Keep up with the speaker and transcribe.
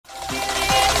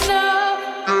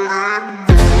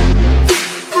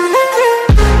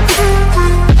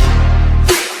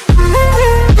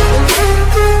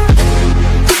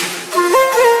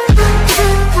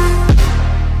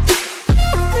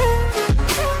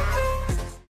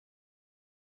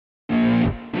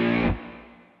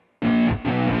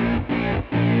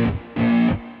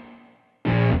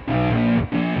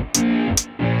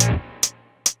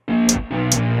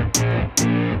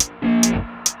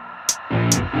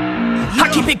I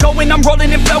keep it going, I'm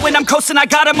rolling and flowing, I'm coasting, I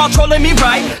got them all trolling me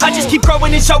right. I just keep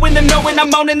growing and showing them, knowing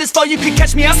I'm owning this flow, you can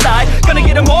catch me outside. Gonna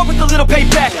get them all with a little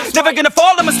payback. Never gonna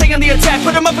fall, I'ma stay on the attack.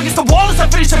 Put them up against the wall as I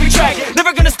finish every track.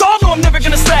 Never gonna stall, no, I'm never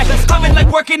gonna slack. I've been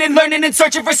like working and learning and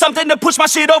searching for something to push my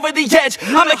shit over the edge.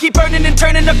 I'ma keep burning and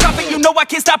turning up profit, you know I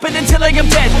can't stop it until I am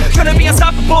dead. Gonna be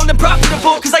unstoppable and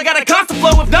profitable, cause I got a constant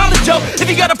flow of knowledge, yo. If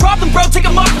you got a problem, bro, take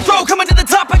them off the throw. Coming to the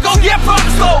top, I go, yeah,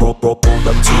 promise, slow. Roll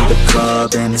up to the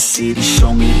club and the city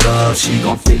show me love. She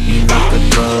gon' fit me like a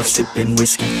glove. Sipping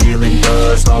whiskey, feeling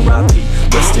buzzed. R.I.P.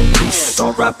 Rest in peace.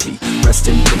 R.I.P. Rest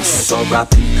in peace.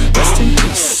 R.I.P. Rest in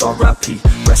peace. R.I.P.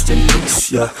 Rest in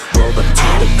peace. Yeah. Roll up to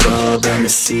the club and the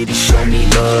city show me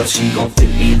love. She gon' fit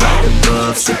me like a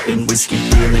glove. Sipping whiskey,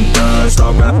 feeling buzzed.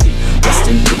 R.I.P. Rest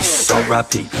in peace.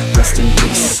 R.I.P. Rest in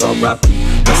peace. R.I.P.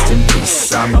 Rest in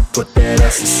peace. I'ma put that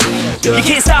ass to sleep. Yeah. You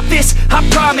can't stop this, I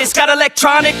promise. Got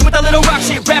electronic with a little rock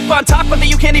shit. Rap on top of it,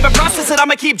 you can't even process it.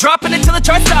 I'ma keep dropping it till the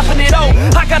chart's stopping it. Oh,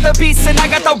 I got the beats and I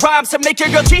got the rhymes to make your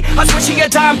girl cheat. I'm switching a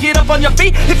dime, get up on your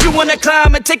feet. If you wanna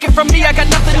climb and take it from me, I got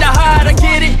nothing to hide. I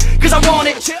get it, cause I want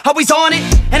it, always on it,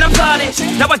 and I'm plotting.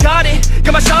 Now I got it,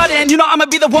 got my shot in. You know I'ma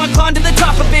be the one climb to the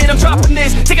top of it. I'm dropping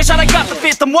this, take a shot, I got the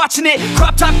fifth. I'm watching it,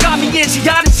 crop top got me in. She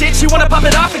got it shit, she wanna pop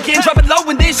it off again. Drop it low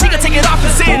and then she gon' take it off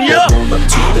and sin, yeah. Roll up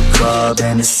to the club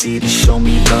and the city show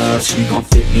me love. She gon'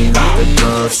 fit me like a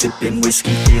glove. Sipping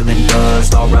whiskey, feeling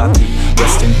buzzed. R.I.P.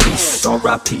 Rest in peace.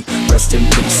 R.I.P. Rest in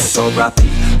peace. R.I.P.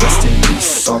 Rest in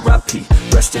peace. R.I.P.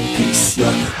 Rest in peace.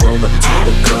 Yeah. Roll up to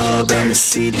the club and the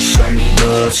city show me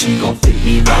love. She gon' fit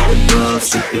me like a glove.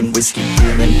 Sipping whiskey,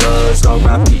 feeling buzzed.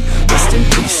 R.I.P. Rest in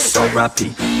peace.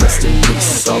 R.I.P. Rest in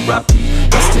peace. R.I.P.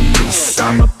 Rest in peace.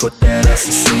 I'ma put that ass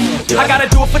to sleep. Yeah. I gotta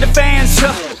do it for the fans,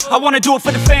 yeah. I wanna do it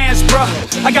for the fans, bruh.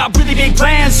 I got really big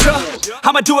plans, yeah.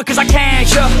 I'ma do it cause I can,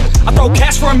 yeah. I throw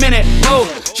cash for a minute, oh.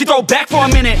 She throw back for a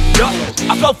minute, yeah.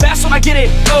 I flow fast when I get it,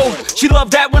 oh. She love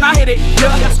that when I hit it,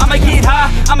 yeah. I'ma get high,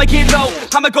 I'ma get low.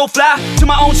 I'ma go fly to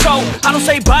my own show. I don't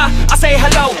say bye, I say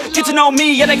hello. Get to know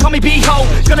me, yeah, they call me B-Ho.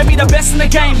 Gonna be the best in the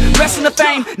game, best in the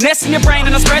fame. Nest in your brain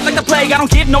and I spread like the plague. I don't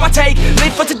give, no I take.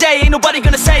 Live for today, ain't nobody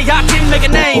gonna say I didn't make a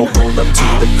name. Roll up to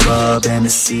the club and the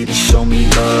city show me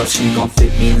love. She gon'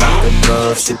 fit me like a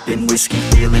glove. Sipping whiskey,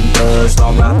 feeling buzzed.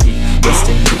 R.I.P. Rest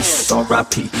in peace.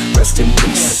 R.I.P. Rest in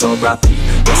peace. R.I.P.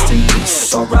 Rest in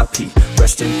peace. R.I.P.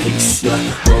 Rest in peace. Yeah.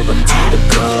 Roll up to the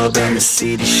club and the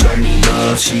city show me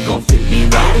love. She gon' fit me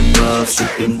like a glove.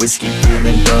 Sipping whiskey,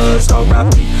 feeling buzzed.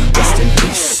 R.I.P. Rest in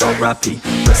peace. R.I.P.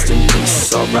 Rest in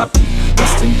peace. R.I.P.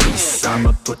 Rest in peace.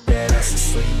 I'ma put that ass to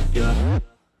sleep. Yeah.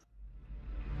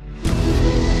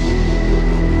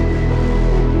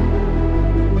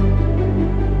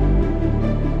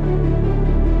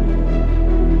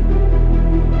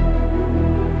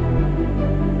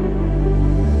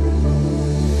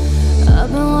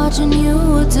 Watching you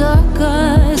with dark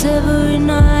eyes every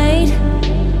night,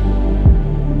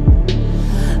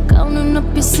 counting up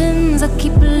your sins. I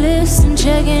keep a list and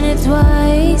checking it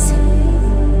twice.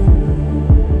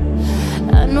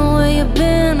 I know where you've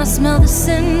been, I smell the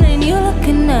sin, and you're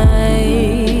looking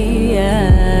nice.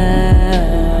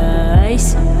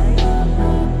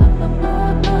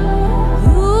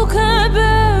 You can't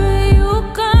bury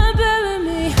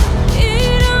me.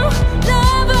 You don't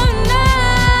love a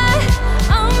night.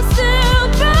 I'm still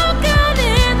broken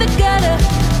in the gutter.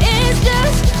 It's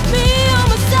just me on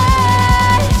my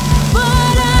side,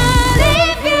 but I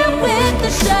leave you with the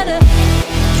shudder.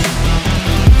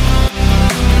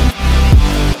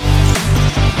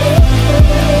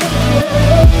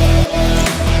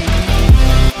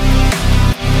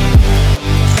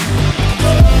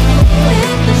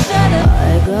 I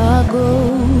got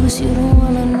goals you don't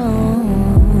wanna know.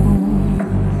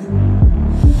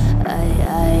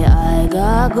 I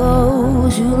got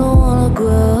goals you don't wanna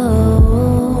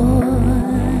grow.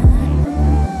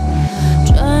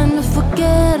 Trying to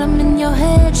forget I'm in your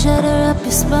head, shatter up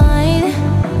your spine.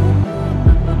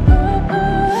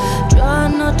 Try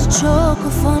not to choke, a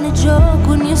funny joke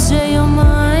when you say you're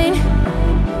mine.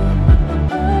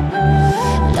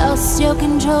 Lost your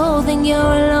control, think you're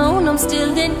alone, I'm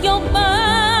still in your mind.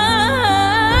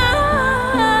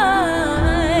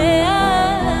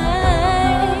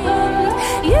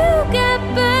 You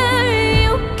can't bury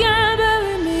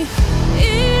me.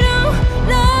 You don't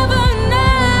love a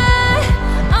night.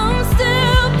 I'm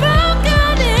still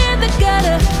broken in the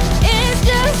gutter. It's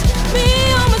just me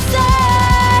on my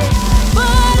side,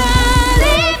 but I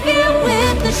leave you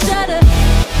with the shudder.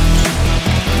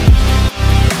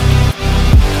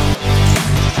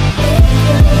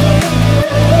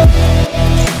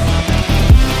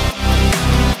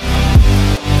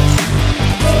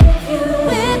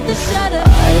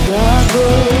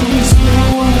 goes,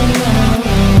 no one knows.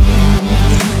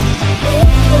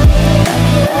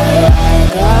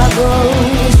 I gotta go.